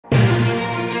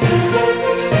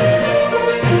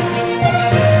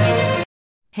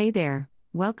Hey there,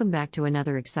 welcome back to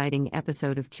another exciting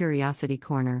episode of Curiosity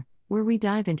Corner, where we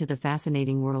dive into the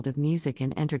fascinating world of music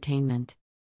and entertainment.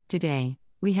 Today,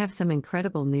 we have some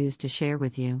incredible news to share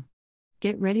with you.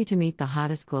 Get ready to meet the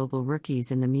hottest global rookies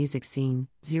in the music scene,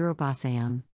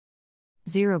 ZEROBASEONE.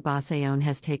 ZEROBASEONE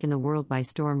has taken the world by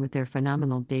storm with their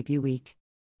phenomenal debut week.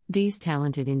 These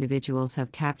talented individuals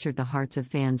have captured the hearts of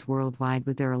fans worldwide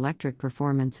with their electric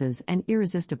performances and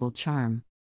irresistible charm.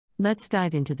 Let's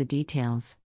dive into the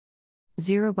details.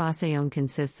 ZEROBASEONE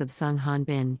consists of Sung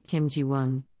Han-bin, Kim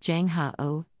Ji-woon, Jang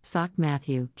Ha-oh, Sok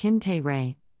Matthew, Kim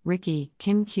Tae-rae, Ricky,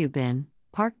 Kim Kyu-bin,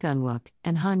 Park Gun-wook,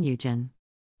 and Han Yoo-jin.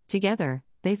 Together,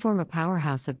 they form a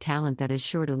powerhouse of talent that is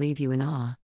sure to leave you in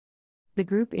awe. The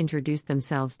group introduced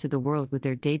themselves to the world with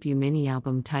their debut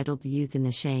mini-album titled Youth in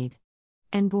the Shade.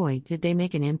 And boy, did they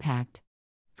make an impact.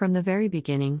 From the very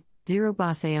beginning,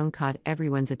 ZEROBASEONE caught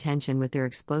everyone's attention with their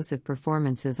explosive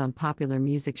performances on popular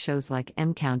music shows like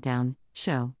M Countdown,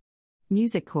 Show,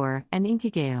 Music Core, and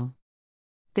Inkigeo.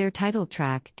 Their title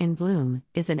track, In Bloom,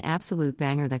 is an absolute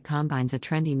banger that combines a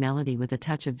trendy melody with a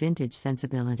touch of vintage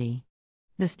sensibility.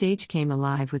 The stage came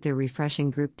alive with their refreshing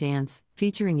group dance,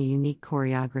 featuring a unique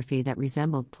choreography that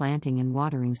resembled planting and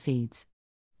watering seeds.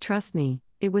 Trust me,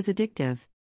 it was addictive.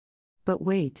 But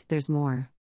wait, there's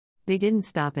more. They didn't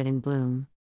stop at In Bloom.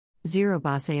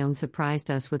 ZEROBASEONE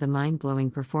surprised us with a mind-blowing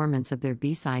performance of their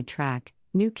B-side track,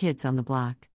 New Kids on the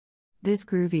Block. This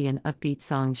groovy and upbeat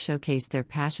song showcased their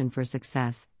passion for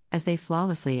success, as they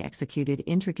flawlessly executed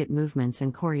intricate movements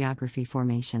and choreography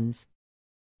formations.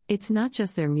 It's not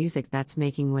just their music that's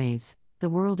making waves, the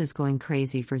world is going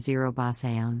crazy for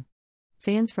ZEROBASEONE.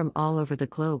 Fans from all over the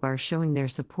globe are showing their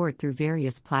support through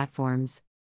various platforms.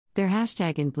 Their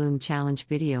 #InBloom challenge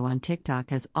video on TikTok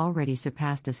has already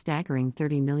surpassed a staggering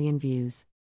 30 million views.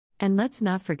 And let's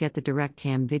not forget the direct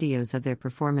cam videos of their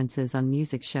performances on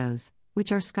music shows, which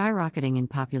are skyrocketing in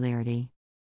popularity.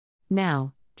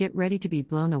 Now, get ready to be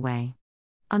blown away.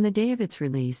 On the day of its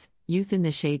release, Youth in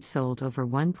the Shade sold over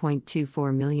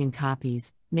 1.24 million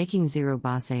copies, making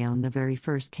ZEROBASEONE the very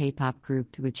first K-pop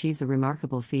group to achieve the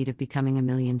remarkable feat of becoming a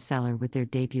million seller with their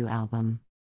debut album.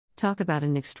 Talk about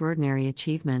an extraordinary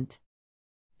achievement.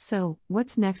 So,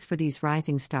 what's next for these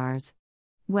rising stars?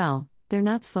 Well, they're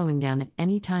not slowing down at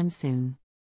any time soon.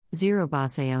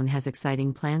 ZEROBASEONE has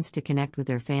exciting plans to connect with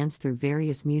their fans through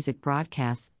various music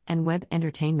broadcasts and web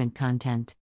entertainment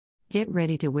content. Get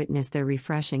ready to witness their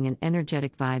refreshing and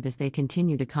energetic vibe as they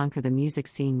continue to conquer the music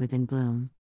scene with In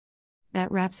Bloom.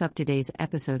 That wraps up today's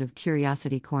episode of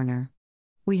Curiosity Corner.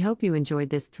 We hope you enjoyed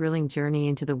this thrilling journey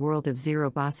into the world of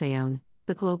ZEROBASEONE,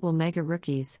 the global mega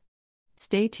rookies.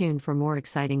 Stay tuned for more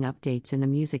exciting updates in the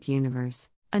music universe.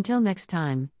 Until next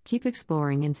time, keep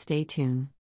exploring and stay tuned.